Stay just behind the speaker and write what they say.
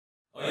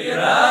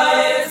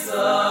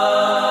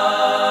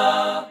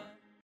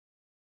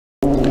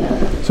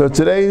So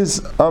today's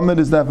amud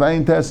is Daf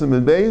Ayin Tesem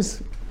and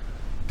Beis,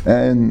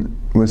 and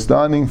we're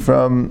starting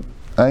from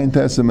Ayin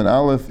Tesem and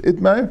Aleph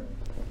Itmar.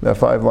 There are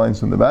 5 lines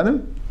from the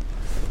bottom,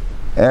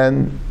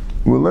 and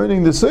we're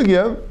learning the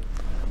sugya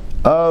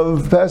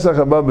of Pesach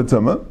haba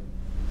b'tumah.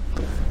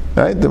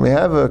 Right? Then we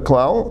have a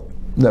klal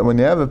that when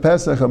you have a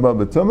Pesach haba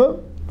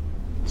b'tumah,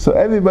 so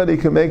everybody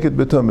can make it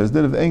b'tumah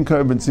instead of ein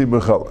korban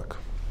tzibur chalak.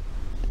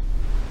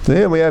 So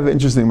here we have an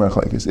interesting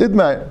machlekes.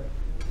 Itmar.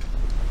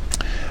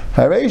 If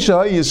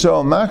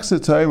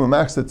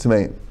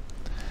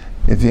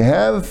you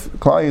have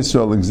Klal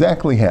Yisrael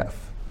exactly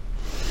half,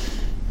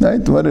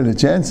 right? What are the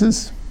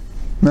chances?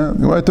 No, the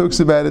Gemara talks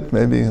about it.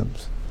 Maybe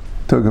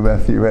talk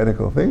about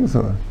theoretical things,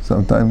 or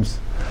sometimes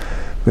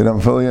we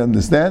don't fully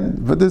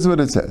understand. But this is what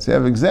it says: you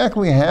have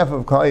exactly half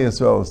of Klal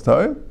Yisrael's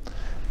Torah,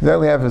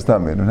 exactly half is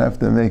Tamei. You don't have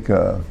to make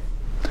a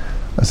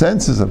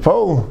census, a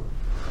poll,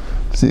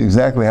 to see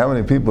exactly how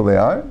many people they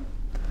are.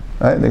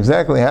 Right? And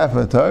exactly half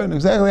of Torah, and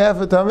exactly half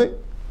of Tamei.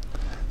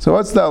 So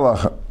what's the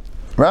halacha?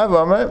 Rav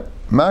Amar,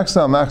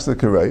 Maksal Maksal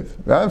Karev.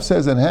 Rav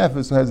says that half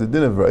has a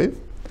din of Rev.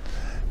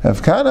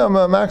 Havkana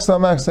Amar Maksal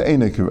Maksal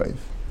Eina Karev.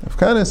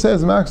 Havkana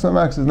says Maksal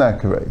Maksal is not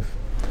Karev.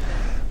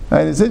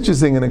 And it's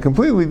interesting, in a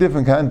completely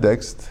different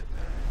context,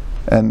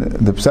 and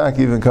the Pesach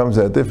even comes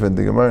out different.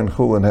 The Gemara in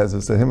Chulin has a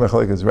Sahim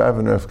Achlekes Rav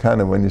and Rav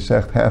Kana when you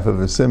shecht half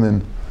of a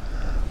siman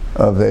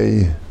of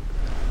a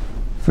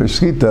for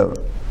Shchita,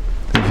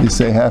 if you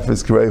say half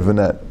is Karev or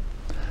not.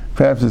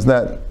 Perhaps it's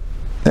not.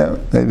 Yeah,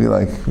 maybe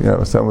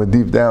somewhere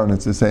deep down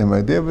it's the same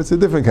idea, but it's a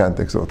different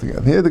context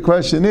altogether. Here the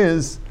question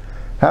is,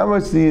 how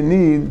much do you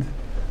need?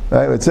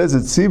 Right, it says that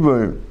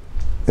tzibur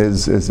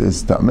is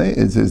tamei,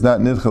 it's not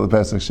nidchel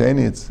pesach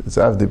sheni, it's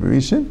avdi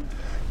berishin.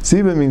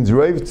 Tzibur means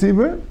reiv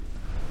tzibur,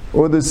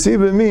 or does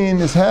tzibur mean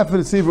is half of the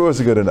tzibur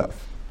also good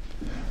enough?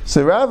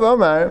 So Rav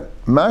Omar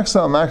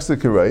maksal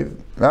kareiv.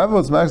 Rav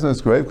was maksal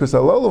kareiv because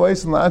alol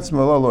lo'esim la'atzma,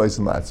 alol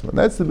lo'esim la'atzma.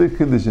 That's the big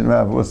condition.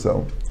 Rav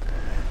also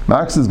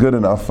max is good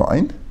enough,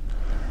 fine.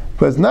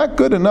 But it's not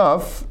good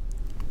enough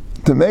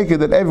to make it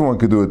that everyone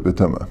could do it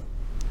b'tumah.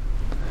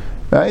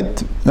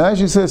 Right? Now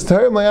she says,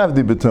 Tarim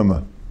le'avdi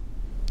b'tumah.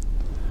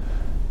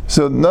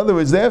 So in other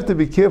words, they have to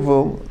be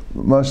careful,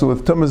 Marshal,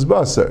 with Tumah's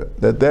basar,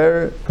 that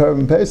their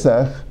korban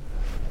Pesach,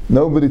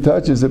 nobody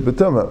touches it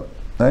b'tumah.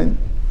 Right?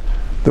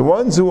 The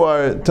ones who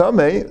are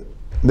tamei,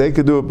 they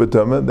could do it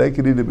b'tumah, they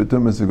could eat it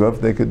b'tumah seguf,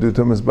 they could do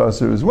Tumah's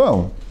basar as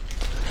well.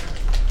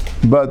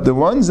 But the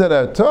ones that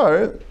are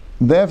tar,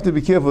 they have to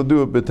be careful to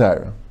do it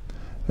b'tara.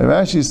 And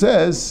Rashi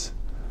says,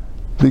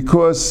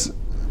 because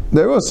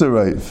they're also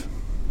raiv.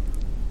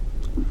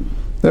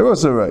 They're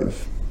also raiv.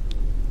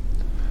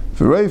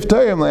 For raiv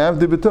tayim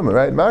le'avdi b'tumah,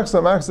 right?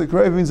 Maksal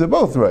kareiv means they're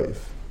both raiv.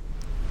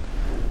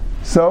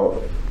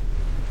 So,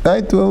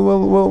 right,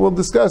 we'll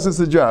discuss this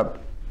a drop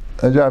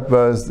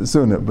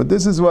sooner. But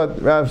this is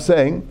what Rav's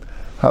saying.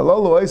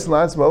 Halol lo'eis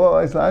la'atzman, halol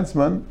lo'eis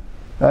la'atzman.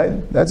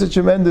 Right? That's a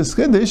tremendous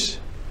chiddush.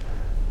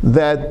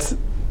 That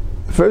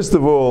first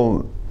of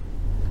all,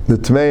 the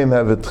Tmeim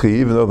have a Tchi,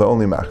 even though they're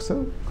only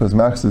Machsa, because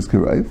Machsa is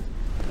Kareiv.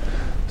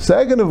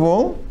 Second of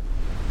all,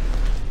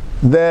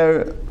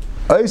 they're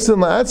Eisen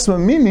La'atzma,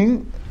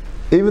 meaning,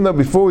 even though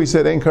before we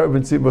said Ein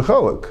Korban Tzibur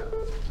Chalak,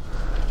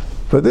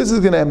 but this is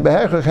going to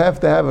have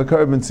to have a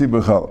Korban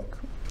Tzibur Chalak.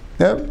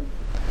 Yeah?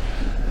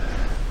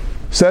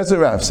 So that's what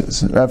Rav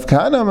says. Rav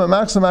Kana,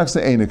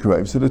 Machsa Eina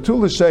Kareiv. So the two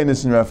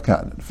Lashonos in Rav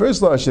Kana. The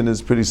first Lashon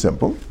is pretty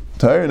simple.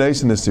 Ta'ir and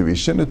Eisen is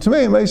Tirisha, the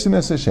Tmeim Eisen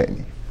is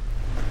Hasheni.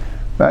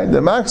 Right? The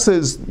maksah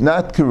is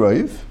not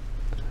kareiv,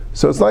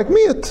 so it's like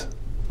miyat.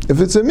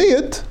 If it's a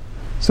miyat,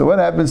 so what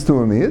happens to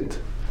a miyat?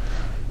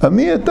 A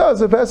miyat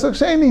does a pesach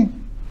sheni.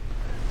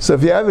 So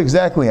if you have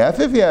exactly half,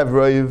 if you have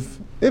reiv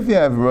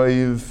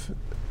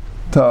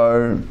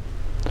tar,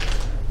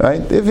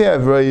 right? If you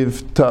have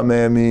reiv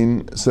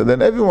tamei, so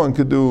then everyone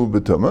could do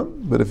b'tumah.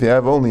 But if you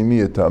have only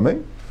miyat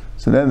tamei,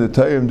 so then the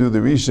tayrim do the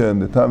risha and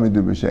the tamei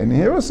do b'sheni.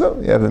 Here also,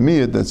 you have a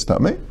miyat that's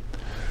tamei.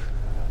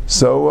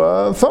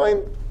 So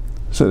fine.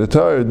 So the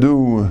Torah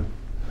do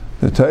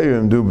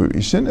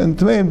Berishin, and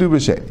Tmeim do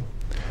B'Sheni.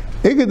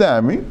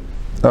 Igadamri,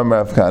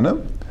 Rav Kana,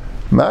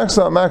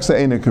 Maksa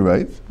Eina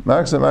Kareiv.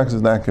 Maksa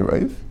is not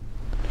Kareiv.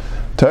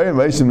 Torah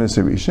Meisim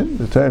Nesarishin.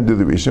 The Torah do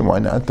the Rishin. Why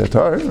not? The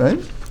Torah, right?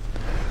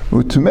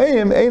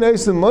 U'Tmeim Ein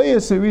Eisim Lo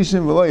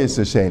Yesarishin V'Lo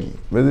Yesasheni.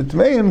 But the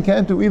Tmeim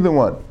can't do either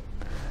one.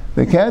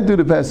 They can't do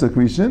the Pesach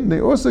Rishin. They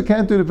also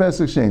can't do the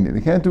Pesach Sheni.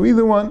 They can't do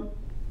either one.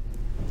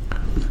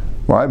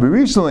 Why?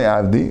 Berishin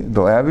Le'avdi,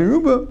 they'll have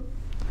Yeruba.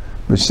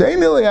 They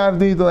can't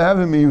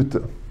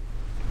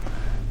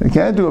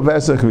do a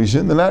Pesach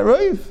Rishon, they're not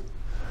Reiv.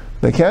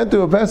 They can't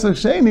do a Pesach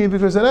Sheni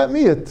because they're not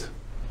Miyat.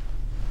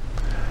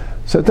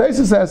 So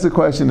Taisus asks the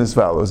question as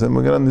follows, and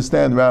we're going to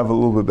understand Rav a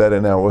little bit better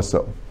now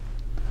also.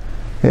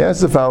 He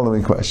asks the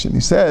following question. He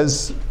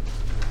says,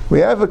 we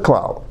have a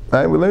klal,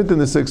 right? We learned in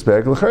the 6th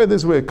parak. L'chayah,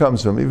 this is where it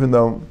comes from, even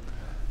though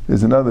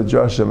there's another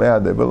Joshua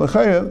out there. But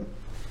l'chayah,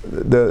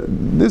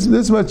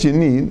 this much you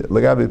need,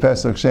 l'gabi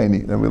Pesach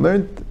Sheni. And we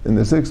learned in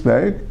the 6th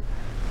parak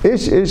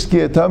Ish ki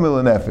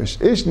atamil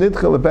nefesh. Ish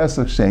nidcha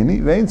lepesach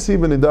sheni. Vein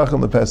tzibur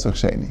nidachim lepesach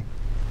sheni.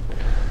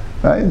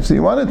 Right? So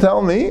you want to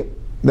tell me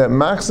that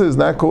Machsa is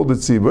not called a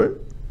tzibur?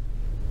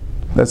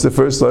 That's the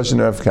first lashon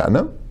of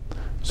Kana.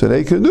 So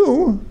they could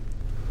do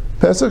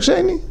Pesach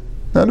Sheni.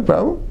 Not a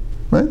problem.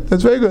 Right?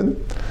 That's very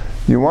good.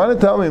 You want to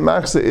tell me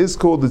Machsa is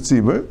called a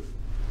tzibur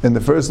in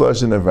the first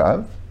lashon of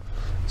Rav,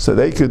 so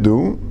they could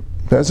do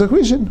Pesach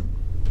Rishon.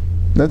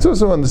 That's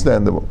also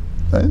understandable.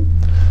 Right?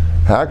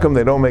 How come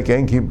they don't make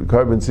ein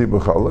carbon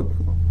tzibur chaluk?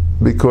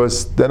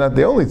 Because they're not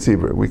the only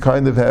tzibur. We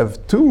kind of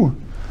have two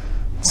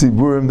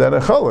tziburim that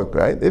are chaluk,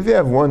 right? If you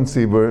have one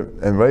tzibur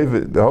and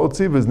raiv, the whole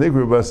tzibur is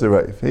nigru basa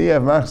raiv. Here you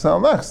have machsa al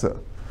machsa.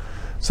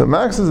 So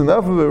machsa is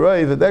enough of a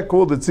raiv that they're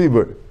called a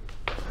tzibur.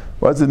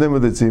 What's the name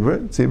of the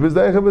tzibur? Tzibur is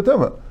daicha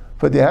b'tama.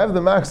 But you have the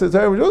machsa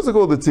term, which is also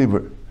called the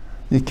tzibur.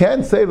 You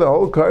can't say the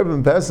whole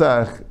carbon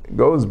pesach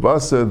goes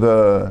basa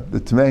the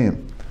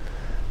tmeim.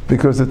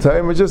 Because the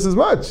time is just as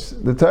much.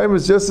 The time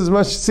is just as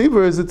much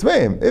tzibur as the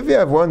tmeim. If you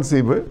have one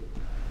tzibur,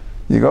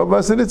 you go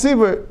basa the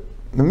tzibur.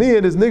 The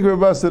miyad is nigra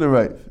basa the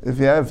raiv. If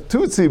you have two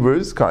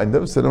tziburs, kind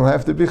of, so they don't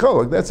have to be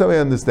cholok. That's how we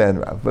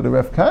understand Rav. But in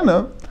Rav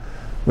Kana,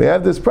 we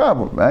have this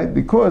problem, right?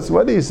 Because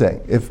what are you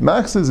saying? If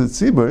Max is a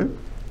tzibur,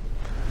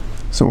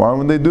 so why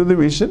would they do the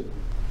rishon?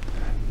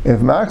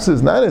 If Max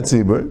is not a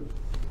tzibur,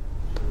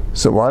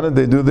 so why don't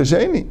they do the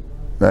sheni?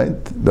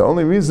 Right? The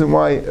only reason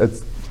why a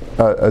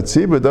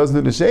tzibur doesn't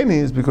do the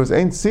sheni is because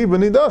ain't tzibur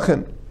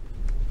nidachin.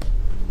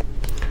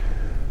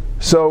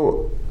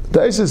 So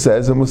Taisha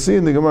says, and we'll see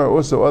in the Gemara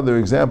also other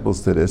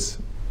examples to this,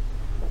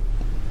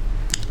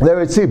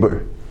 they're a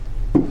tzibur.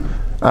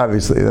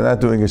 Obviously, they're not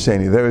doing a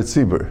sheni, they're a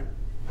tzibur.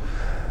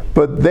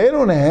 But they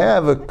don't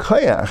have a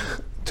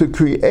kayach to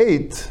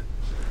create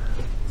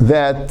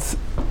that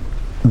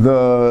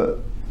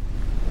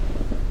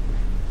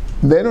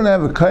they don't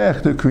have a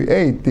kayach to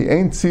create the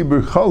ein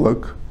tzibur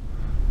chaluk,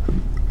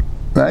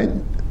 right?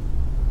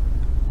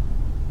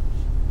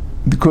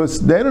 Because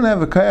they don't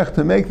have a kayach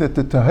to make that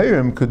the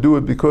tahirim could do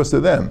it because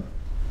of them.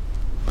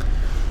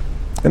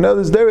 In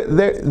other words,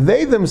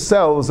 they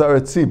themselves are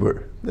a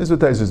tzibur. This is what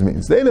Taisus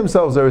means. They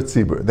themselves are a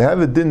tzibur. They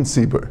have a din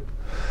tzibur.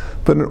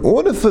 But in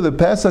order for the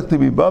Pesach to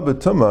be baba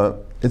tumah,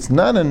 it's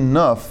not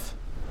enough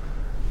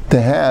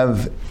to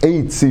have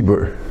a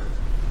tzibur.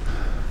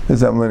 This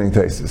is how I'm learning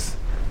Taisus.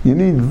 You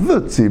need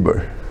the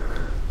tzibur.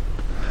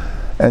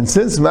 And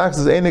since Max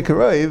is Einik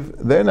Arayv,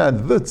 they're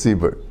not the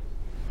tzibur.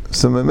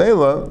 So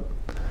Memela,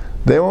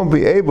 they won't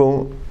be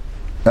able,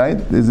 right?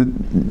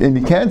 And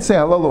you can't say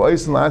halal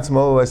oisin la'atzim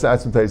halal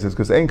la'atzim taisis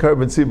because ain't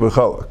carbon tzibur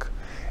chalak.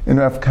 In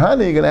Rav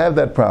Kana, you're going to have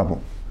that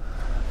problem.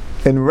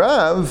 In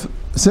Rav,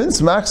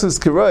 since Max is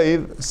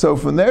Karaiv, so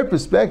from their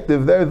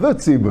perspective, they're the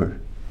tzibur.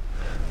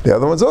 The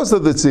other one's also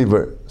the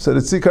tzibur. So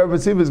the carbon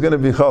tzibur is going to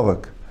be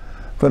chalak.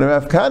 But in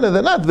Rav Kana,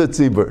 they're not the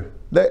tzibur.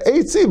 They're a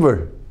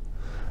tzibur.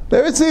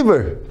 They're a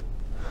tzibur.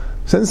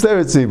 Since they're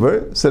a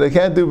tzibur, so they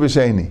can't do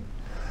b'sheni.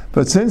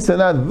 But since they're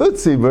not the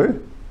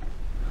tzibur,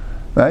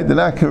 right? They're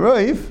not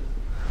karoif,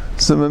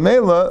 so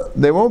memela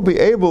they won't be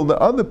able. The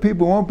other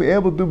people won't be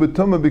able to do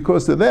betumah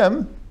because of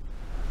them.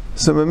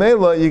 So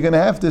memela you're going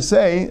to have to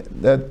say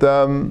that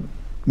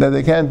that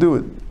they can't do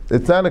it.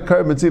 It's not a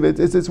carbon tzibur.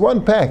 It's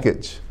one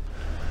package,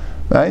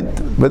 right?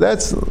 But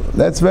that's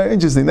very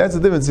interesting. That's the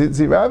difference.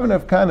 See, Rav and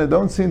Rav Kana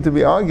don't seem to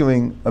be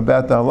arguing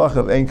about the halach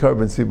of ein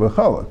carbon tzibur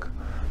chalak.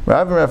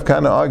 Rav and Rav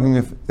Kana arguing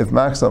if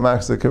max or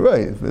max are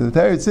karoif. The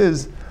teretz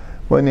is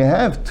when you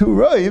have two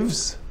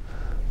roivs.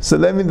 So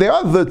that means they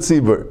are the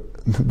tzibur,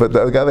 but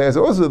the other guy is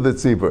also the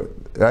tzibur,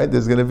 right?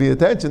 There's going to be a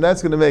tension,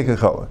 that's going to make a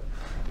challah.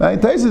 Right?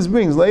 Taisus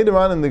brings, later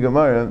on in the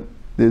Gemara,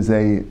 there's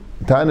a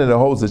Tana that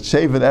holds that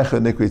Shevet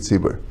Echad Nikri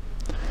tzibur.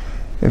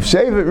 If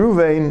Shevet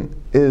Ruvain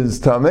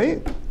is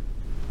Tamei,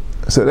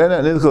 so they're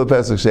not Nidchel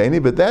Pesach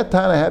Sheni, but that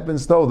Tana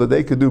happens told that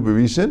they could do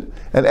Berishin,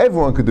 and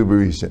everyone could do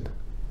Berishin.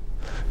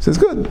 So it's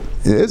good.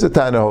 It is a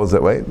Tana holds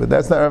that way, but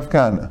that's not Rav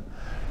Kana.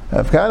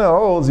 Rav Kana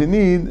holds you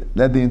need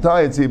that the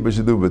entire tzibur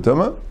should do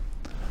B'tumah,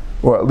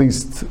 or at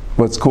least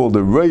what's called a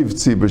Raiv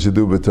Tzibur should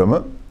do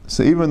B'tumah.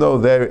 So even though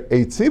they're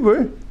a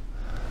Tzibur,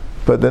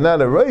 but they're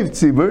not a Raiv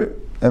Tzibur,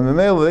 and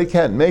Mamela they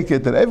can't make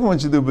it that everyone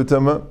should do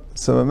B'tumah,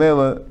 so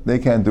Mamela they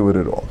can't do it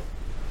at all.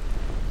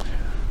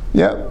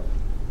 Yeah.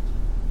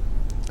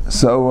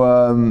 So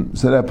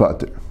that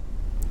pater.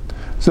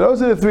 So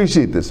those are the three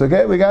shittas.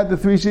 Okay, we got the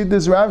three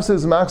shittas. Rav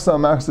says Machsa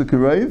Machsa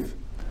Karaiv.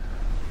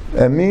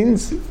 That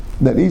means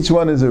that each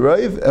one is a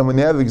Raiv, and when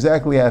you have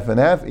exactly half and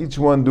half, each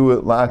one do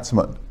it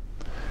La'atzman.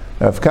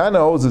 If Kana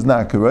holds is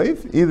not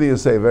karev, either you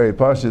say very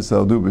pashas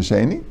they'll do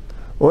b'sheni,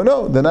 or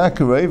no, they're not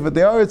karev, but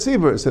they are a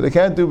tzibur, so they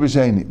can't do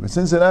b'sheni. But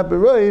since they're not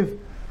berev,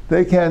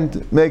 they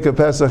can't make a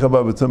Pesach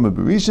above a tumah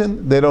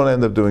b'rishin. They don't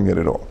end up doing it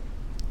at all.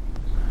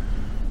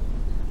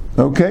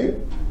 Okay,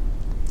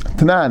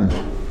 Tanan.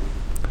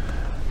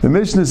 The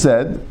Mishnah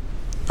said,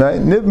 right,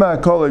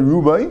 Nidma kol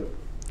rubai,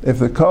 if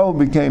the kol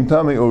became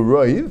tummy or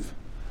roiv,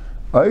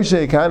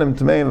 Aishay kanim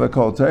tamein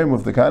v'kol terim,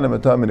 if the kanim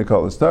atami the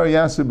kol star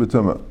yasu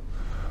b'tumah.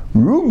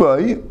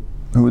 Rubai,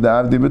 who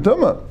davdi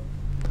b'tumah.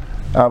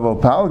 Avo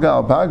palga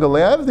al palga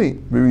leavdi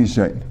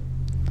b'rishain.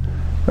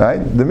 Right?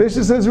 The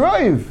Mishnah says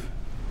Raiv.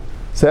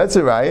 So that's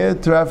a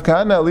raya to Rav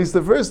Kahana, at least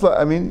the first, either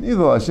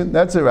lashon,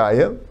 that's a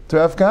raya to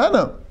Rav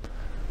Kahana.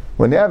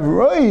 When you have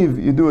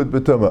Raiv, you do it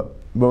b'tumah.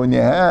 But when you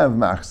have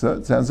machsa,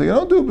 it sounds like you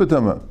don't do it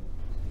b'tumah.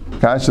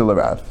 Kasha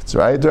l'Rav. It's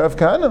raya to Rav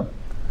Kahana.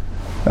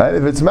 Right?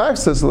 If it's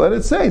machsa, so let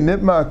it say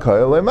nitma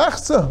koil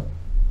machsa.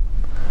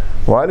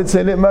 Why did it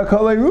say nitma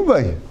koil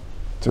rubai?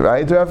 It's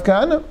raya to Rav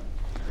Kahana.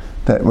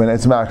 That when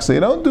it's machsa, you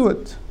don't do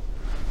it.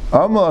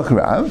 Amalach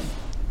Rav.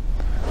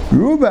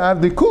 Ruba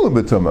avdi kula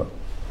b'tumah.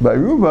 By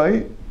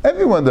rubai,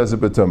 everyone does it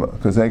b'tumah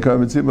because they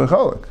come and see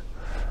b'cholak.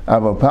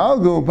 Ava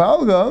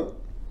palga.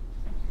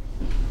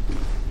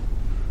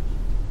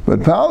 But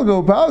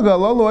palga,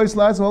 lo lois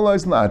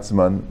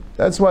latzman.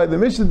 That's why the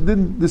Mishnah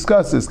didn't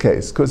discuss this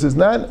case, because it's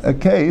not a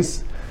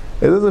case,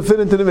 it doesn't fit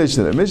into the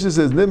Mishnah. The Mishnah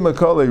says, nitma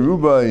kol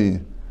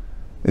rubai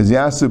is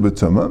yasu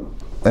b'tumah,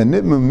 and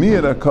nitma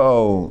miyad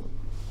kol,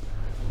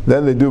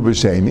 then they do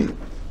b'sheni.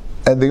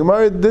 And the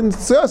Gemara didn't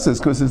discuss this,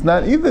 because it's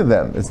not either of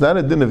them. It's not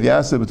a din of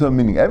yasu b'tumah,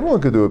 meaning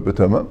everyone could do it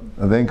b'tumah,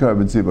 of ein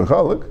ben tzibur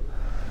chalak,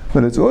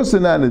 but it's also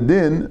not a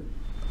din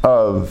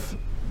of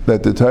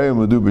that the Torah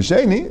will do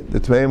b'sheni, the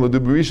Torah will do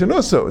b'rishon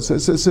also. It's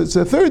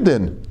a third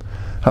din.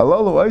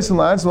 Halal oisim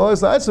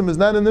la'atzim is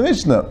not in the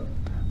Mishnah.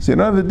 So you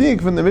don't have the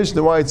dig from the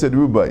Mishnah why it said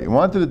rubai. It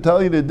wanted to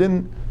tell you the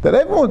din that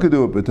everyone could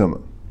do it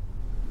b'tumah.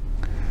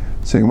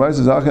 So Gemara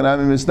says, Achan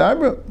ami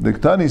mistabra, the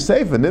Ktani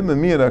seifa, nitma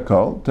miyad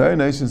akol, Torah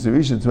nation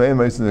serisha, Tvei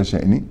meisin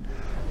l'sheni,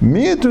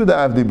 miyad tu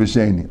da'avdi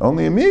b'sheni.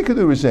 Only a miyad could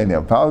do b'sheni.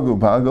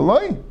 Palgu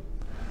loy.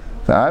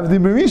 Ta'avdi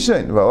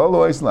b'rishain. V'alal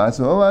oisim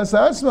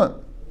la'atzim.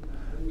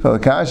 So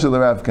then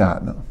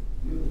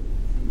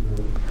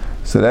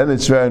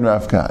it's Shver and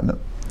Rav Kahana.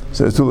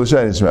 So it's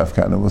Tulashay and Rav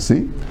Kahana. We'll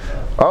see.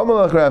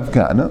 Amalach Rav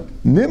Kahana.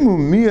 Nimu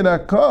miyad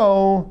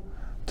akol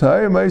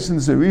Ta'ir Meisin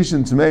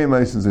Serishin Tmei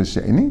Meisin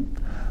Zesheni.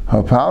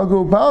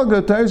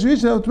 Palga Ta'ir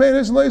Serishin Tmei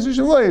Meisin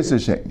Leisrishin Leis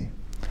Zesheni.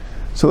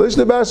 So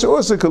Lishna Basha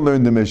also could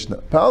learn the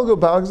Mishnah. Palga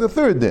is the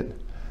third din.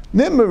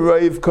 Nimma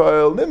Raiv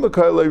Koil, Nimma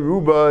Koil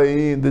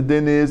Rubai. The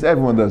din is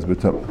everyone does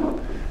b'tumah.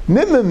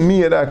 Nimma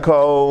miyad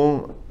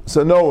akol.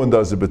 So no one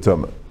does it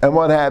b'tumah. And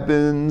what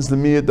happens? The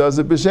miyad does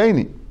it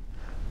b'sheni.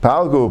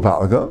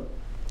 Palga.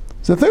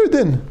 It's the third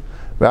din.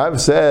 Rav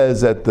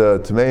says that the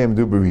Tmeim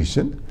do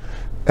b'rishon,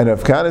 and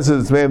Rav Kahana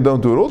says the Tmeim don't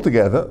do it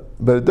altogether,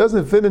 but it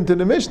doesn't fit into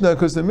the Mishnah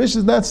because the Mishnah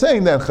is not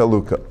saying that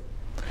chalukah.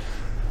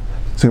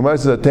 So Gemara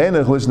says,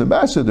 Atena Lishna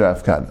Basha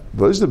Rav Kahana.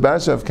 The Lishna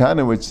Basha Rav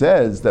Kahana, which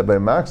says that by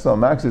Max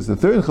is the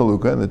third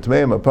chalukah, and the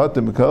Tmeim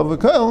apatim b'kol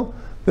v'kol,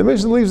 the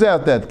Mishnah leaves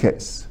out that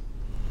case.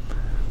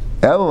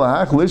 But the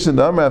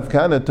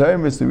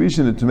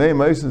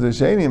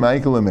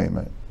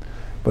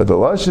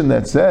lashon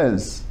that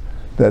says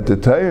that the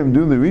Tayrim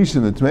do the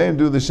Rishon, the Tmeim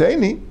do the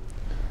Sheni,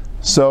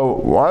 so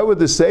why would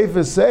the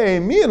Sefer say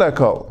miyad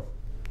akol?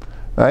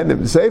 Right?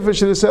 The Sefer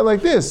should have said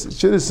like this. It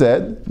should have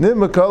said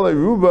nitma kol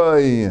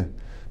rubai.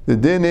 The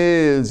din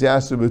is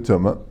yasu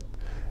b'tumah.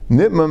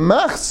 Nitma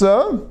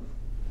machsa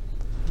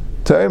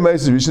Tayrim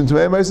meiser Rishon,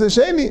 Tmeim meiser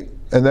Sheni,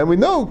 and then we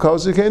know kol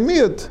shekain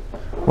miyad.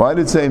 Why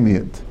did it say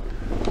miyad?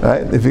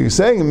 Right? If you're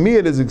saying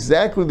miyad is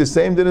exactly the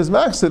same din as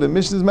machsa, the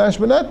Mishnah is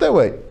mashma not that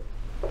way.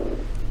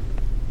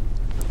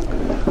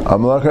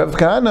 Amalach Rav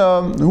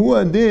Kahana, hu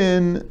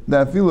adin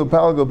dafilu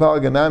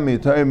palga nami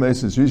Torah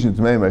meises rishon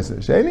tmei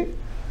meises sheni.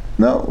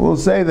 No, we'll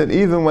say that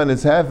even when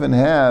it's half and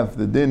half,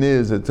 the din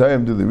is that Torah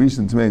do the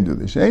rishon tmei do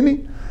the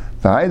sheni.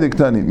 V'haydik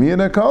tani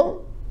miyad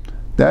akol.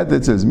 That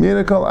says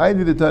miyad akol. I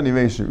did the tani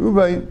reisha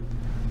rubai.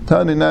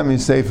 Tani nami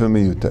seifa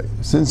miyutai.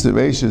 Since the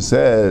reisha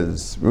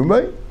says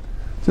rubai,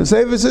 so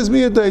Seifa says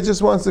miyutai, it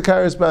just wants to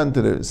correspond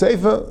to the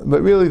Seifa,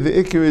 but really the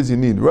ikir is you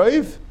need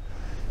Raiv,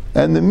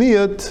 and the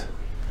miyut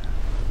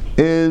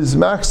is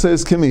Machsa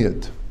is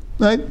Kemiyut.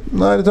 Right? A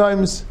lot of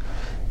times,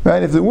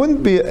 right, if there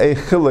wouldn't be a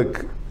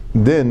chiluk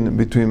din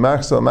between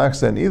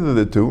Machsa and either of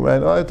the two,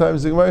 right, a lot of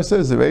times the Gemara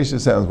says the Reisha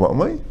sounds one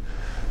way,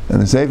 and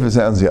the Seifa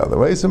sounds the other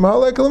way, so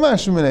Mahalek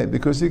Lamashminate,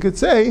 because you could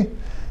say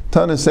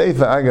Tana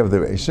Seifa Agav the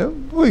Reisha,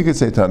 or you could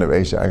say Tana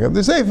Reisha Agav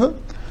the Seifa,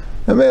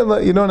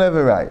 and you don't have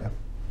a Raya.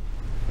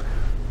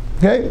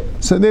 Okay,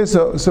 so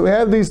we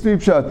have these three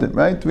pshatim,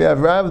 right? We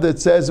have Rav that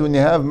says when you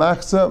have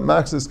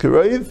machsa is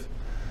karoiv,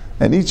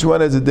 and each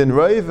one has a din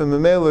roiv, and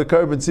memel or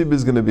carbon tzib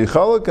is going to be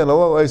chalak, and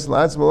Allah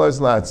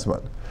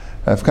latzman.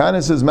 Rav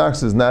Kahana says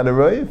machsa is not a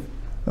roiv.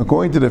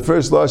 According to the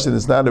first lashon,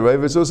 it's not a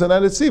roiv. It's also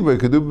not a tzibur. It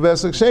could do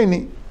b'vesach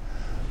sheni.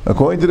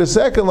 According to the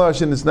second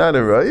lashon, it's not a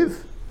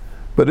roiv,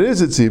 but it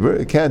is a tzibur.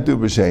 It can't do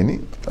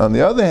b'sheni. On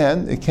the other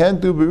hand, it can't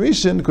do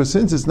b'rishon because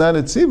since it's not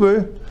a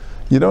tzibur,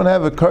 you don't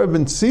have a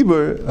carbon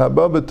tzibur,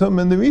 haba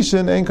b'tum in the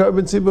rishon, and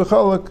carbon tzibur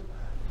chalak,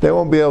 they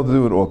won't be able to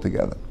do it all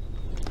together.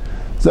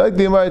 Zak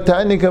the Gemara,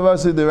 Tani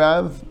kavasa de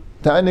Rav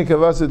Kahana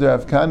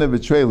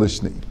b'trei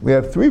lishni. We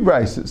have three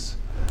brises.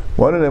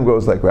 One of them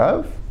goes like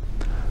Rav,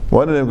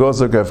 one of them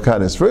goes like Rav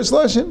Kahana's first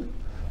lashon,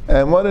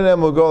 and one of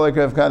them will go like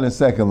Rav Kahana's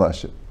second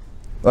lashon.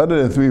 What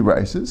are the three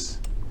brises?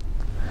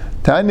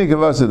 Tani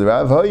kavasa de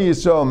Rav, ha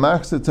yisrael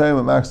machsa tayim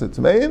and machsa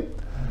tmeim,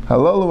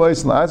 Halal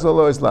lois latzo,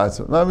 lois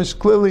latzo. Mamish,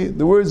 clearly,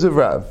 the words of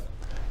Rav.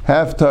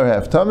 Half tar,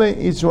 half tamei,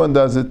 each one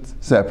does it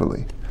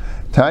separately.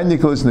 Tanya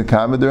kolis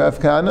nekama de Rav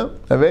Kana,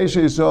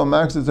 Avesha Yisrael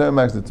max the tar,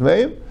 max the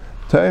tmeim,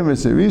 tar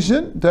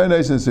meserishin, tar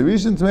neis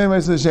meserishin, tmeim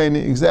meis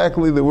sheni.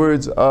 Exactly the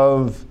words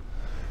of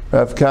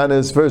Rav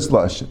Kana's first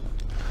lashon.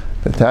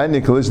 The Tanya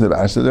kolis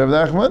nebasha de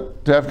Rav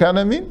Nachman, Rav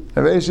Kana mean,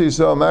 Avesha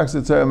Yisrael max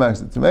the tar, max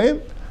the tmeim,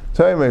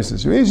 tar meis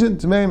meserishin,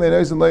 tmeim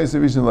meis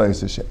meserishin,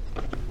 lois sheni.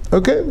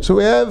 Okay, so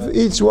we have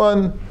each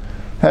one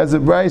has a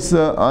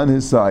brisa on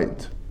his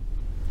side.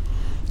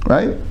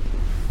 Right?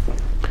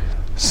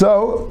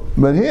 So,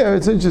 but here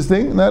it's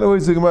interesting, not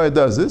always the Gemara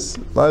does this.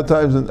 A lot of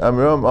times in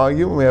Amiram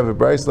argue when we have a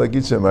brisa like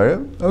each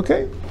Amiram.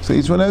 Okay, so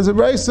each one has a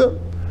brisa.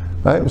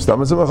 Right?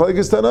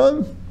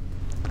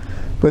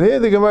 But here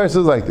the Gemara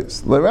says like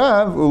this.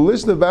 L'Rav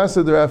u'lishna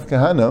basa d'Rav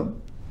Kahana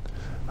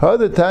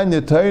ha'da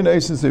tanya tayin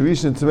eisen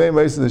serishin t'mei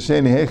meisen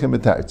d'sheni heichem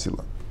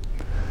etartzila.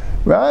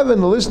 Rav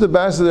and the lishna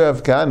basa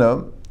d'Rav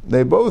Kahana,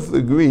 they both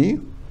agree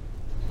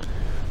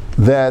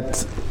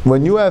that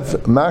when you have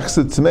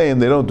machzah tmeim,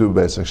 they don't do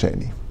Pesach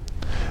Sheni.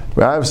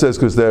 Rav says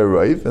because they're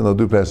Raiv and they'll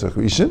do Pesach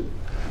Rishon.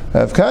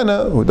 Rav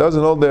Kana, who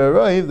doesn't hold their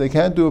Raiv, they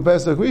can't do a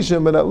Pesach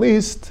Rishon, but at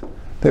least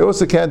they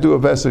also can't do a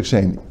Pesach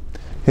Sheni.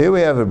 Here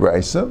we have a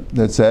brisa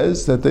that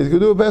says that they could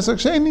do a Pesach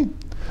Sheni.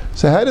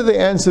 So how do they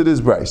answer this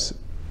brisa?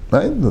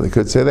 Right? Well, they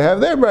could say they have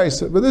their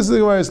brisa, but this is the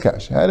Gemara's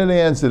kasha. How do they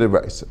answer the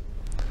brisa?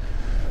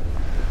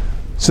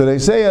 So they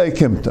say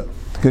Aikimta.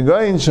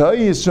 Kagayin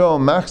shayi yisrael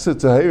machzah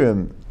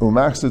tahirim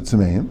u'machzah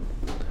tmeim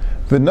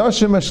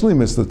v'noshim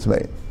mashlimis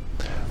l'tmeim.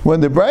 When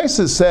the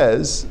brisa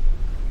says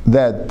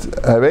that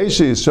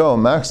hareisha yisrael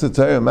machzah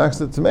tahirim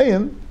machzah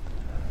tmeim,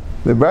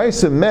 the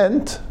brisa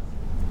meant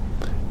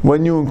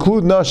when you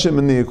include noshim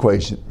in the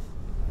equation,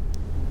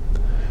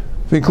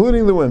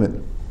 including the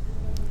women.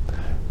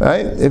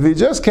 Right? If you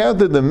just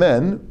counted the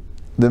men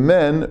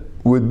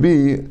would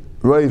be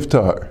Raiv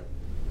Tahar.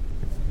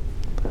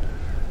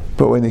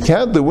 But when you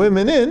count the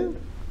women in,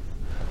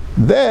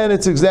 then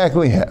it's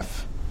exactly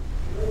half.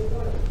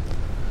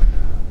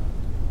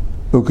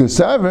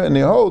 Ukesaver, and they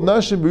hold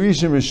Nashim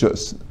Berishim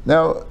Rishus.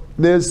 Now,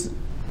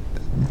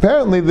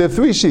 apparently there are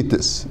three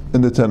shittas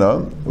in the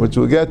Tanah, which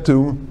we'll get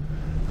to,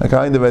 I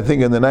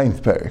think, in the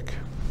 9th parak.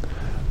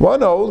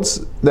 One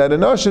holds that a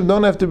Nashim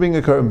don't have to bring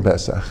a Korban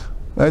Pesach.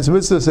 Right? So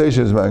Mitzvah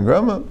Seishes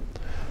Mangrama,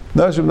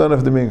 Nashim don't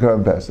have to bring a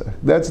Korban Pesach.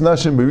 That's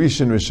Nashim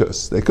Berishim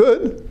Rishus. They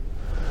could,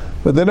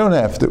 but they don't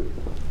have to.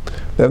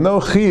 They have no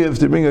chiyuv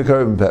to bring a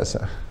Korban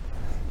Pesach.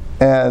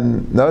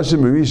 And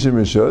Nashim Berishim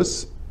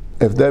Rishus,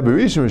 if they're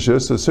Berishim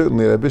Rishus, so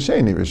certainly they're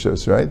B'Sheni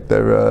Rishus, right? They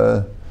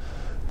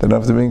don't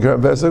have to bring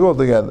Korban Pesach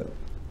altogether.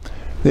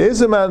 There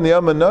is a man in the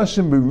Yama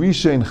Nashim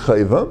Berishin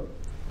Chayva,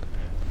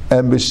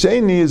 and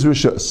B'Sheni is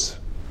Rishus.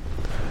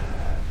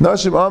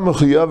 Nashim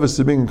Amuchayav is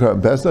to bring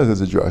Korban Pesach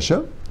as a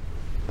drasha.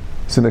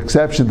 It's an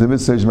exception to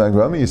Mitzvah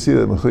Magrami. You see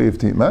that Mechuyev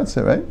to eat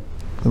matzah, right?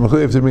 The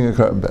Mechuyev to bring a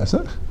Korban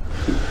Pesach.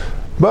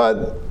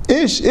 But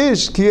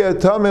Ish ki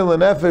tamil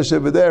nefesh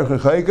eveder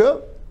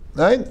chayka,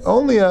 right?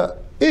 Only a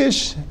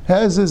ish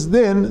has his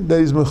din that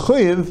he's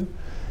mechuyev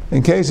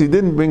in case he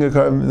didn't bring a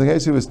carbon. In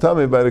case he was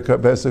tamil by the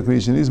Pesach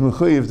Rishon, he's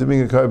mechuyev to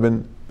bring a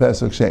carbon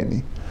Pesach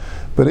Sheni.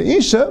 But a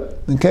isha,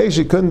 in case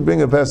she couldn't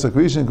bring a Pesach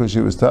Rishon because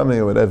she was tamil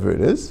or whatever it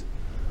is,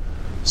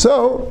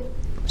 so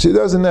she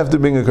doesn't have to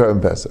bring a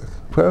carbon Pesach.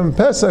 Carbon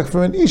Pesach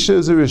for an isha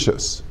is a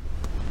rishus.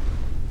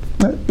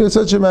 There's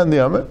such a man the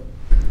Yama,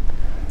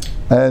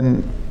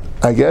 and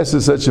I guess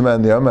it's such a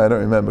man the Yama, I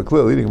don't remember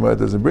clearly, the Gemara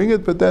doesn't bring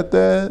it, but that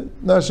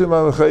Nashim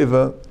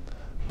Amachayva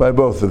by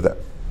both of them.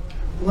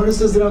 When it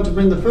says they don't have to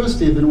bring the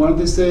first even, why don't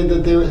they say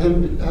that they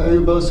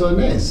were both so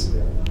nice?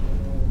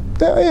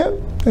 Yeah,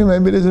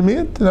 maybe there's a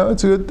miyat.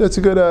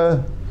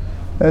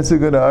 That's a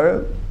good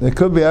ara. It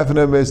could be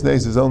Afanar Beis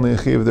Nes is only a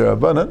chiv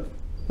derabanan.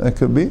 That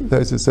could be.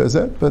 Taisus says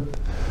that, but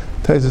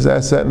Taisus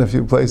asks that in a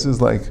few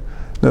places. Like,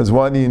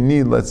 why do you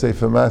need, let's say,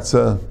 for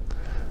matzah,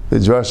 the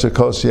drasha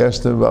kol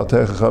sheyeshtem b'al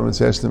terechacham and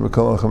sheyeshtem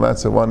b'kol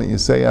chamatza? Why don't you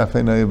say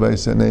Afanar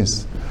Beis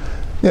Nes?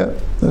 Yeah,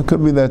 it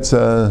could be that's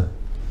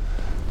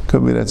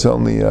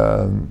only.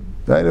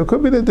 Right? It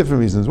could be there are different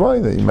reasons why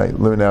that you might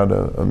learn out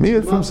a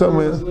miyat from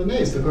somewhere. The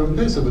Korban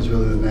Pesach was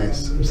really the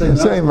nice. I'm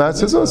saying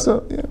matzah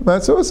also. Yeah,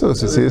 matzah also.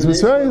 So Yitzias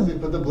Mitzrayim. They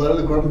put the blood of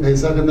the Korban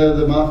Pesach and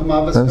the Malcham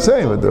Avos. I'm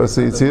saying, but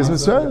also Yitzias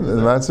Mitzrayim.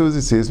 The matzah was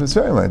Yitzias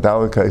Mitzrayim, like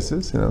Dalar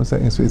Kaisis. I'm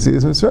saying it's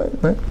Yitzias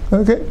Mitzrayim, right?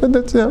 Okay, but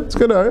that's it's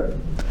good. All right.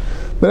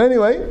 But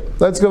anyway,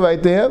 let's go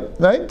right there,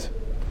 right?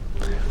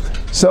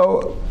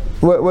 So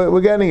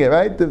we're getting it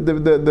right. The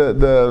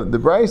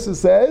brisa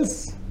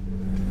says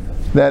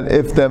that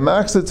if the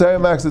Machzah Torah,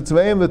 Machzah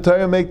Tmeim, the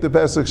Torah make the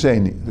Pesach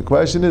Sheni. The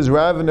question is,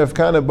 Rav and Rav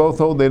Kana both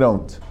hold they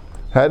don't.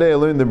 How do they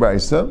learn the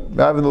Brisa?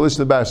 Rav and the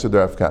Lishna Basha the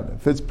Rav Kana.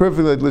 Fits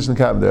perfectly like Lishna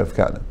Kam the Rav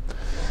Kana.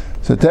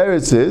 So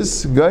Teretz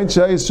is, going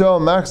to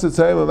Yisrael Machzah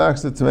Torah,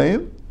 Machzah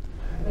Tmeim.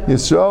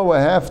 Yisrael were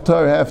half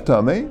Torah, half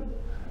Tamei.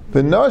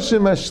 The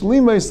Noshim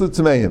Hashlimais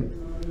L'Tmeim.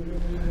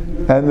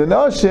 And the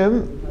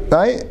Noshim,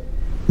 right,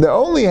 they're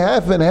only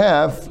half and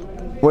half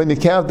when you're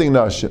counting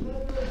Noshim.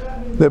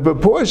 the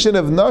proportion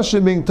of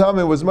Nashim being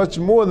Tamim was much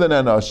more than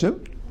Anashim.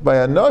 By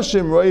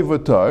Anashim, Roiv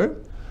Utar.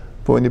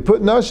 But when you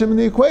put Nashim in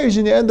the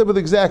equation, you end up with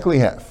exactly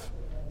half.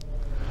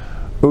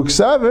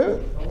 Uksaver,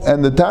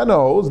 and the Tana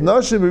holds,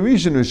 Nashim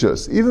Berishin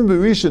Rishus. Even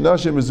Berishin,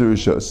 Nashim is a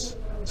Rishus.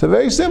 So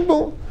very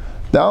simple.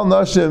 Dal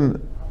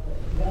Nashim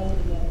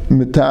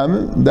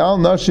Mitamim, Dal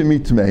Nashim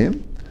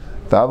Mitmeim.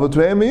 If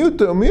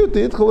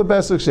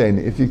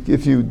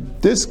you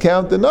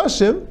discount the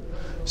Nashim,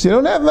 so you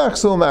don't have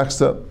Maksa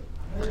Maksa.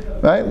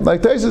 Right?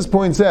 Like Taisus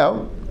points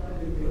out,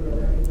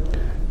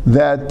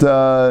 that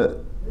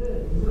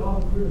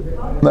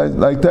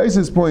like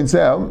Taisus points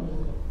out,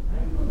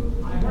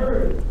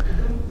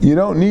 you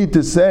don't need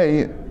to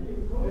say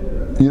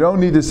they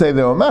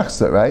were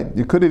Machsa, right?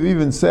 You could have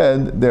even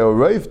said they were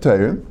Reif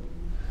Teirim,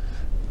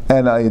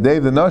 and they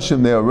the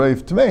Nashim they are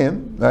Reif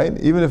Tmeim, right?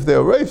 Even if they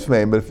are Reif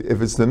Tmeim, but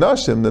if it's the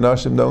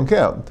Nashim don't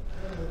count.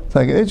 It's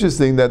like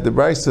interesting that the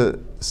Brisa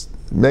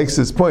makes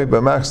this point by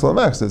Machsa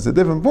Machsa. It's a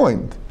different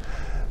point,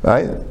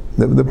 right?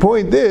 The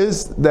point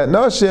is that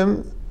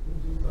Nashim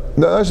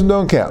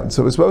don't count.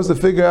 So we're supposed to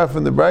figure out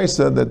from the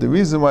Brisa that the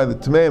reason why the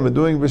Tmeim are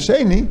doing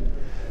B'Sheni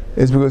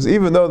is because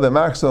even though they're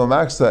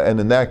Maksa,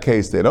 and in that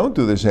case they don't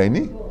do the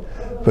Sheni,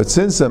 but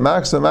since they're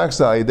Maksa,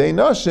 Ayidei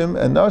Nashim,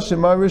 and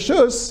Nashim are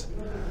Rishus,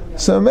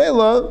 so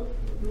Mela,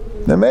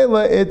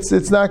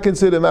 it's not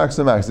considered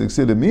Maksa, it's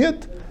considered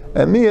Miyat,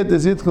 and Miyat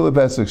is Yitkul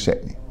Pesach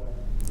Sheni.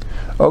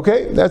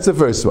 Okay, that's the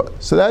first one.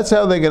 So that's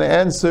how they're going to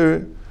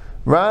answer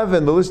Rav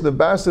and the listen of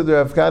Basa de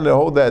Rav Kana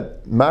hold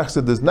that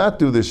Maksa does not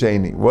do the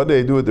Sheni. What do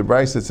they do with the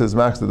Bryce that says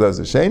Maksa does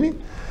the Sheni?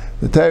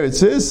 The Torah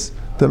says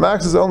the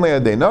Maksa is only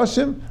Adei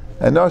Nashim,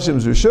 and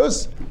Nashim's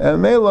Rishus, and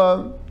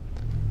Mela,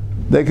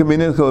 they can be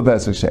Nidchel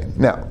Pesach Sheni.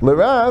 Now,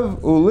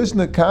 L'Rav, listen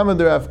to Kama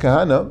de Rav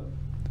Kahana,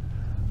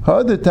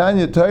 Ha de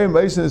Tanya Torah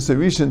Meisin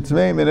Sarishan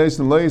Tmeim and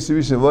Eisin Lo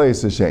Yisrishan Lo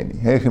Yisasheni.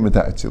 Heichem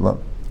Etatzilam.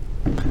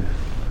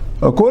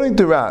 According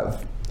to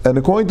Rav, and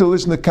according to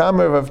listen to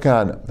Kama of Rav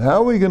Kahana,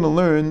 how are we going to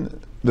learn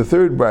the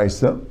third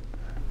brisa,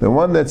 the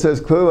one that says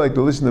clearly like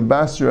the listen of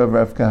Basra of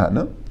Rav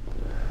Kahana,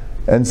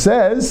 and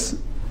says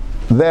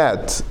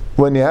that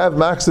when you have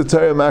Maksa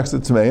Torah,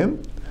 Maksa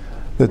Tmeim,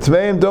 the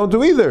Tmeim don't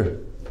do either.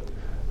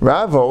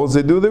 Rav holds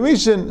they do the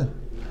Rishon.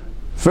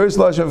 First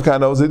Lashon of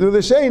Kahana holds they do the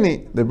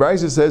Sheni. The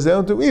brisa says they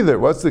don't do either.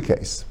 What's the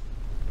case?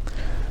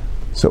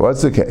 So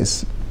what's the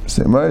case?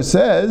 Semar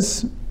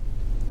says,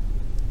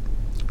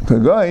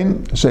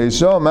 Kagoin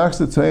sheishol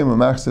Maksa Tmeim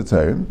and Maksa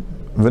Torah,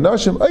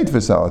 v'noshim oit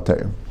v'sal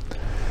Torah.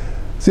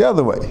 It's the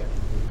other way.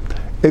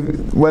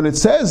 When it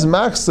says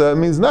Maksa, it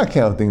means not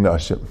counting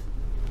Nashim.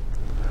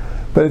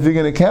 But if you're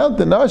going to count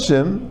the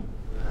Nashim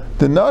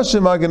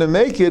are going to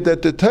make it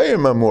that the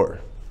Teirim are more.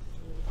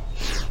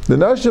 The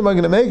Nashim are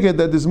going to make it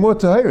that there's more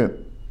Teirim.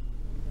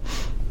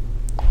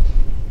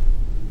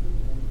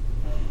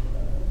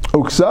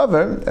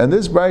 Uksaver, and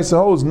this Brisa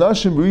holds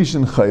Nashim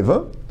Rishon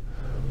Chayva,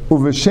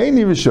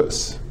 Uvesheni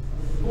Rishus.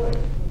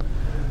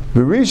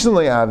 Berishon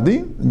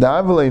le'avdi,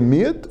 da'avle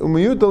miyat,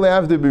 umiyut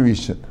le'avdi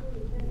berishon.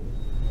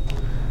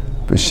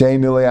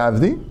 B'sheni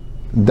le'avdi,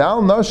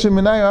 dal nashim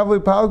minay avli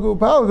palgo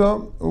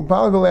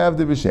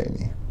le'avdi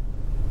b'sheni.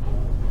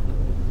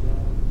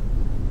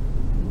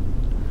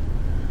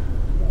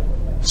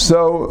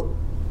 So,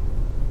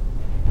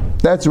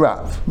 that's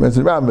Rav. That's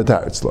Rav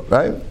B'Taritzlo,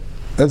 right?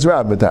 That's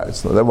Rav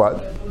B'Taritzlo. That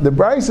what? The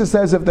Brisa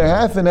says if they're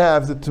half and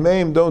half, the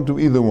Tmeim don't do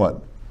either one.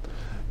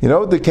 You know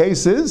what the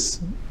case is?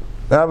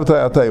 I'll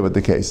tell you what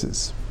the case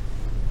is.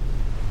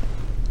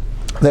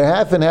 They're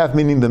half and half,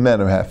 meaning the men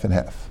are half and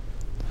half.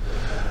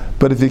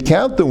 But if you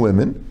count the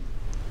women,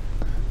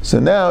 so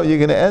now you're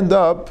going to end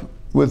up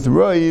with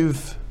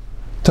Roiv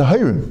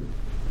Tahirim.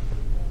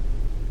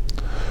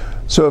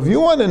 So if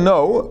you want to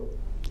know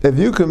if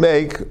you can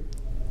make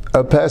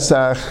a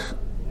Pesach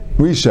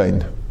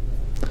Rishon,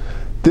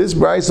 this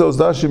Brisa is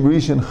Nashim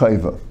Rishon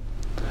Chayva.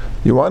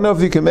 You want to know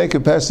if you can make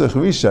a Pesach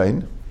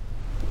Rishon?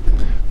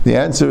 The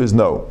answer is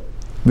no.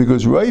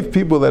 Because Roiv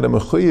people that are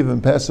Mechuyev in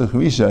Pesach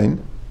Rishon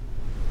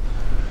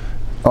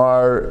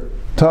are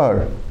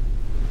Tar.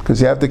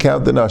 Because you have to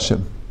count the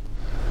Nashim.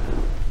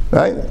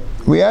 Right?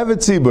 We have a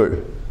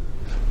Tzibur.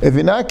 If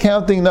you're not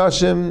counting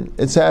Nashim,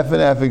 it's half and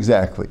half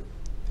exactly.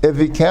 If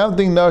you're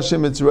counting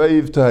Nashim, it's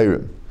Roiv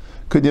Tahirim.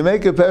 Could you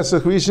make a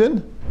Pesach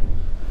Rishon?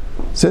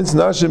 Since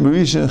Nashim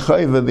Rishon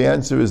Chayva, the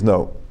answer is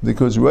no.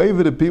 Because Roiv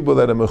are the people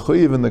that are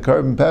Mechuyev in the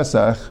Karban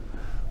Pesach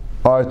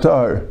are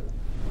Tar.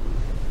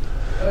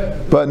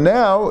 But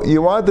now,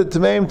 you want the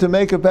Tmeim to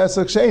make a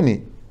Pesach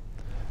Sheni.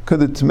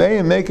 Could the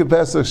Tmeim make a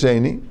Pesach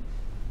Sheni?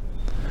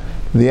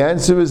 The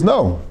answer is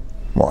no.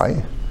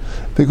 Why?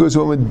 Because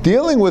when we're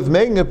dealing with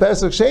making a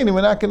Pesach Sheni,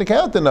 we're not going to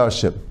count the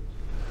Nashim.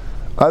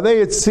 Are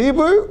they a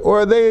Tzibur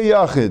or are they a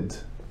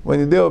Yachid? When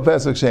you deal with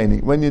Pesach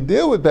Sheni. When you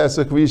deal with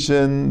Pesach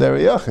Rishon, they're a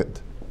Yachid.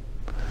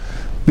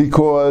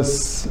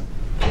 Because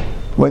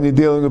when you're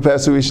dealing with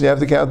Pesach Rishon, you have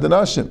to count the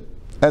Nashim.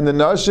 And the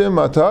Nashim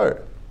are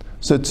Tar.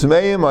 So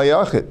Tmeim are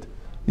Yachid.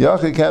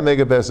 Yachid can't make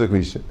a Pesach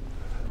Rishon.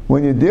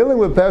 When you're dealing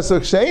with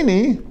Pesach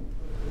Sheni,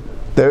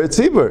 they're a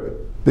Tzibur.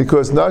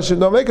 Because Nashim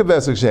don't make a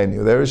Pesach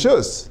Sheni. They're a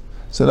Shus.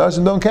 So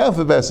Nashim don't count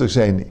for Pesach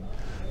Sheni.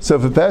 So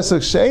for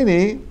Pesach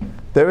Sheni,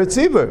 they're a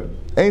tzibur.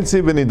 Ain't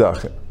tzibur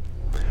nidachim.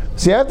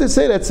 So you have to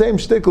say that same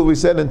shtickle we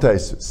said in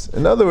Taisus.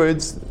 In other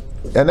words,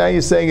 and now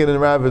you're saying it in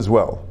Rav as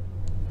well.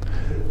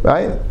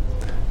 Right?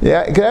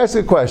 Yeah, you can ask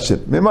a question.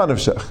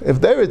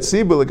 If they're at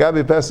tzibur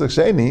l'gabi Pesach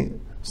Sheni,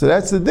 so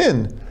that's the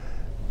din.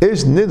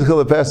 Ish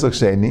nidchel l'Pesach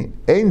Sheni,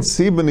 ain't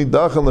tzibur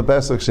nidachim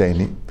l'Pesach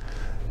Sheni.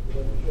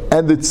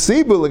 And the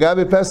tzibur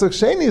l'gabi Pesach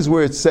Sheni is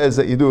where it says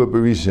that you do a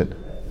berishin.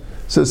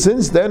 So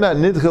since they're not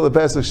nidchel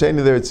l'Pesach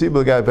Sheni, they're at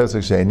tzibur l'gabi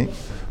Pesach Sheni.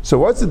 So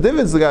what's the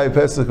difference l'gabi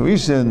Pesach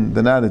Rishon?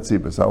 They're not at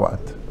tzibur, so what?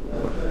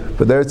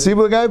 But they're at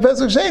tzibur l'gabi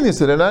Pesach Sheni,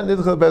 so they're not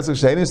nidchel l'Pesach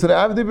Sheni, so they're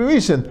avdi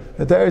berishin.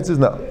 The Teretz is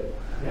no.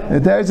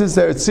 The Teretz is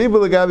they're at tzibur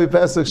l'gabi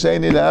Pesach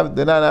Sheni,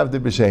 they're not avdi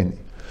b'sheni.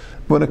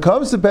 When it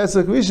comes to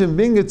Pesach Rishon,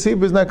 being a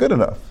tzibur is not good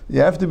enough. You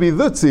have to be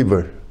the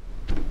tzibur.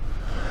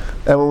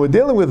 And when we're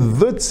dealing with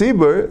the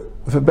tzibur,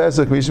 for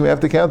Pesach Rishon, we have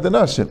to count the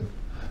nashim.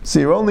 So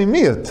you're only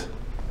miyut.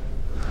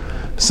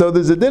 So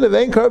there's a din of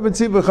ein korban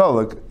tzibur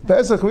chalak.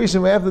 Pesach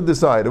Rishon, we have to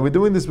decide, are we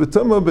doing this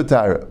b'tumah or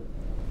b'tara?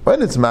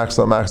 When it's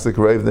machzal machzal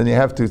karev, then you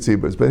have two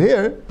tziburs. But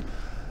here,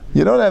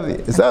 you don't have,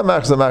 it's not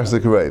machzal machzal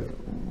karev.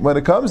 When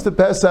it comes to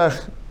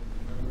Pesach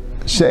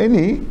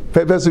Sheni,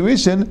 Pesach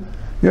Rishon,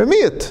 you're a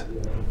miyut.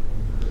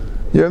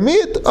 You're a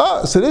miyut.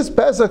 Oh, so this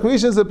Pesach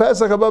Rishon is a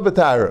Pesach above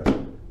b'tara.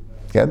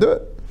 Can't do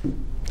it.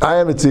 I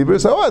am a tzibur,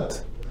 so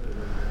what?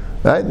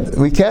 Right?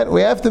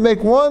 We have to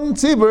make one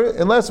tzibur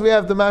unless we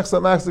have the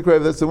machzal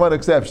karev. That's the one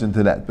exception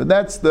to that. But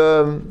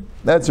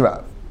that's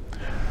Rav.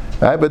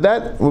 Right? But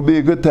that will be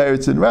a good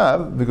teretz in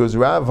Rav, because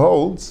Rav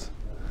holds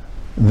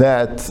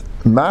that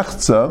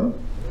machzah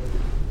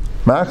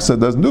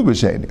doesn't do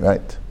b'sheni,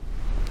 right?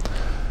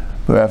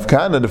 But Rav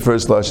Kana, the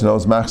first lashon,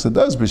 knows machzah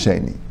does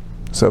b'sheni.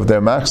 So if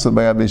they're machzah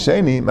by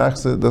b'sheni,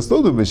 machzah does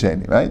still do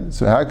b'sheni, right?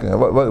 So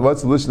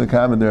what's the lashon of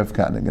comment Rav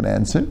Kana going to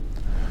answer?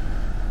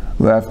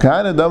 Rav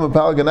Kana dama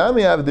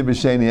palganami avdi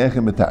b'sheni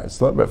echem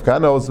b'tarz. Rav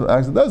Kana also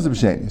machzah does the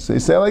b'sheni. So you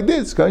say like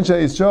this: Koin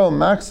she'yisrael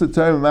machzah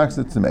terem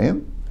machzah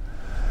tmeim,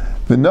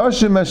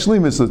 v'noshim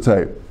mashlimis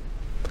l'terem.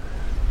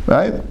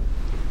 Right?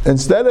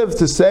 Instead of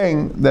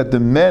saying that the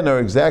men are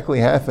exactly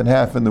half and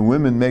half and the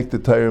women make the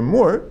terem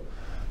more,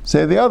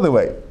 say the other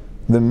way: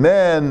 the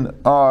men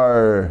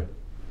are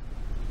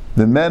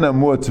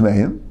more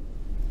tmeim,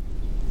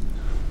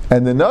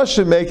 and the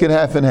noshim make it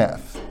half and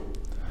half.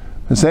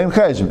 The same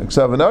cheshbon.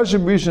 Except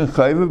v'noshim rishon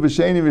chayva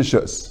b'sheni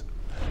v'shus.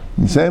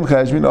 The same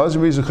cheshbon. Noshim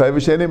rishon chayva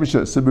b'sheni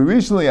v'shus. So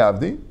b'rishon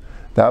li'avdi,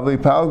 davli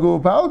palgu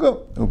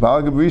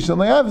b'rishon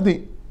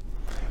li'avdi.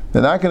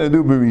 They're not going to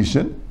do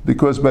b'rishon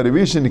because by the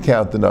rishon you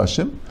count the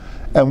noshim,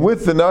 and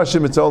with the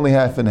noshim it's only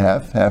half and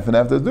half. Half and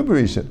half does do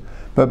b'rishon.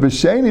 But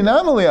b'sheni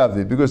not only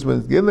avdi, because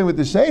when dealing with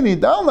the sheni,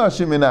 dal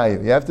noshim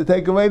minayu. You have to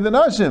take away the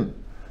noshim.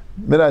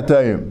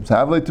 Minatayim.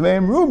 Savli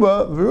tmeim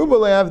ruba v'ruba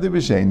li'avdi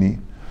b'sheni.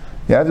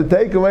 You have to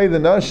take away the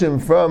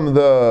nashim from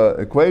the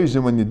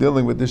equation when you're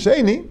dealing with the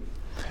sheni,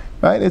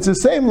 right? It's the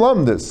same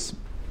lumdus,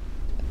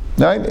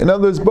 right? In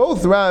other words,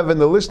 both Rav and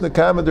the Lishna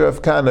Commenter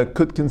of Kana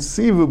could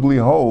conceivably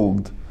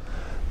hold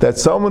that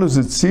someone who's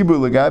a tzibur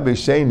legabe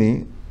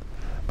sheni,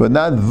 but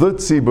not the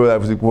tzibur that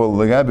was called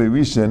legabe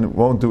rishon,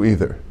 won't do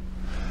either.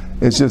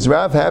 It's just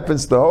Rav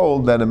happens to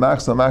hold that a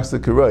machzah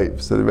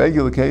karev. So the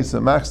regular case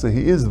of machzah,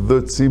 he is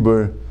the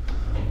tzibur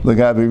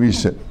legabe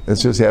rishon.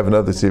 It's just you have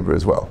another tzibur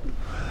as well.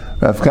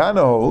 Rav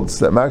Kana holds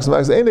that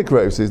machzah ain't a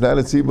karev, so he's not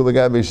a tzibur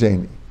legabe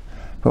sheni.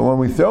 But when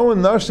we throw in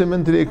nashim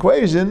into the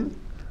equation,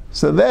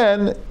 so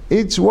then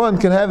each one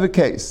can have a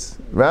case.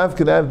 Rav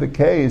can have the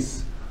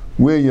case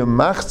where you're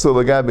machzah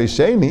legabe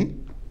sheni,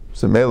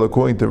 so male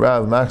according to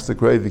Rav, machzah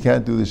karev, you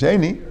can't do the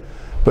sheni,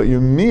 but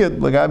you're miyat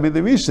legabe the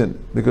rishon,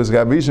 because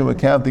legabe rishon we're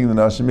counting the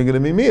nashim, you're going to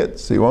be miyat,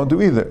 so you won't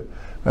do either.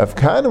 Rav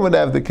Kana would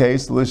have the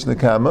case, the lishna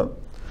kama,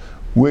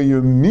 where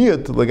you're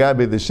miyat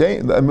legabe the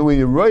sheni, where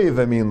you're roiv,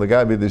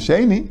 legabe the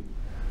sheni,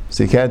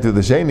 so you can't do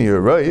the sheni,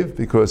 you're roiv,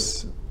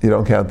 because you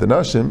don't count the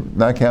nashim,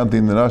 not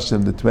counting the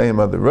nashim, the tmeim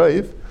are the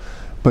roiv,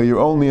 but you're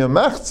only a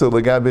machzah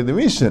legabe the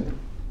rishon.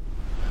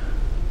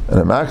 And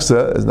a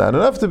machzah is not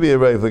enough to be a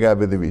roiv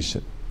legabe the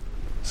rishon.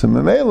 So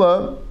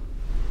memela,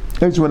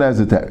 each one has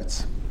a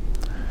teretz.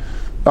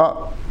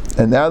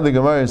 And now the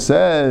Gemara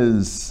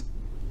says,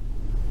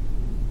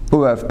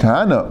 Rav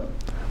Kana.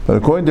 But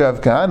according to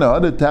Rav Kana,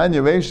 other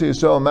Tanya Reishi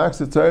Yisrael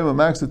Maxat Tzarim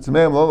Maxat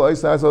Tzameim Lo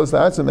Oisas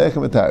Oisas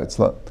Mechem Etaretz.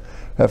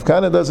 Rav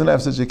Kana doesn't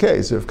have such a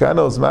case. If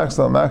Kana's Max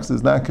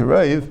is not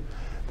Kareiv,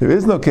 there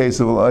is no case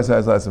of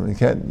Oisas Oisas. You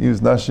can't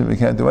use Nashim, you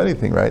can't do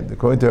anything, right?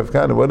 According to Rav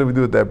Kana, what do we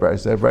do with that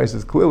price? That price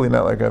is clearly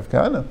not like Rav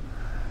Kana.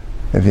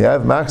 If you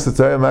have Maxat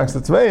Tzarim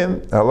Maxat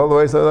Tzameim, Halal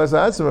Oisas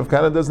Oisas, Rav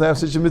Kana doesn't have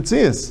such a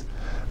mitzias.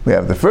 We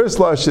have the first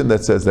lashon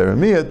that says they're a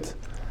miyat,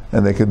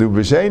 and they could do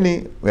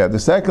b'sheni. We have the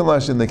second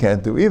lashon they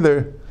can't do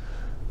either,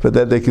 but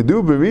that they could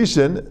do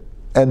b'rishon,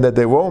 and that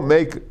they won't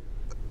make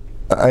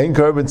ayin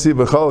korban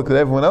tzibur chalak that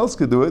everyone else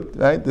could do it.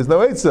 Right? There's no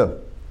eitzah.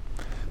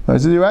 I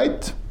said, you're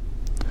right.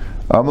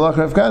 Amalach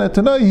Rav Kana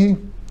tanoihi.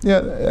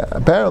 Yeah,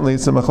 apparently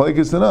it's a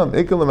machlekes tanam.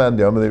 Ikal amand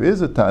yom. There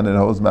is a tan that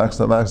holds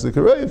machzah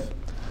karev.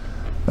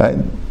 Right?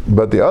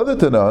 But the other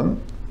Tanam,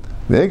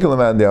 the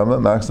Ekelaman Diyama,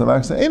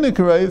 Maxla ain't a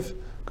Karev,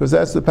 because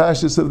that's the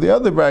pashtus of the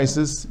other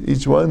brises,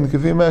 each one,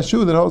 Kavim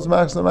Mashu, that holds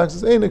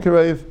Maxla ain't a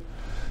Karev,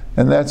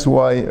 and that's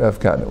why Rav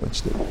Kana,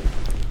 which did.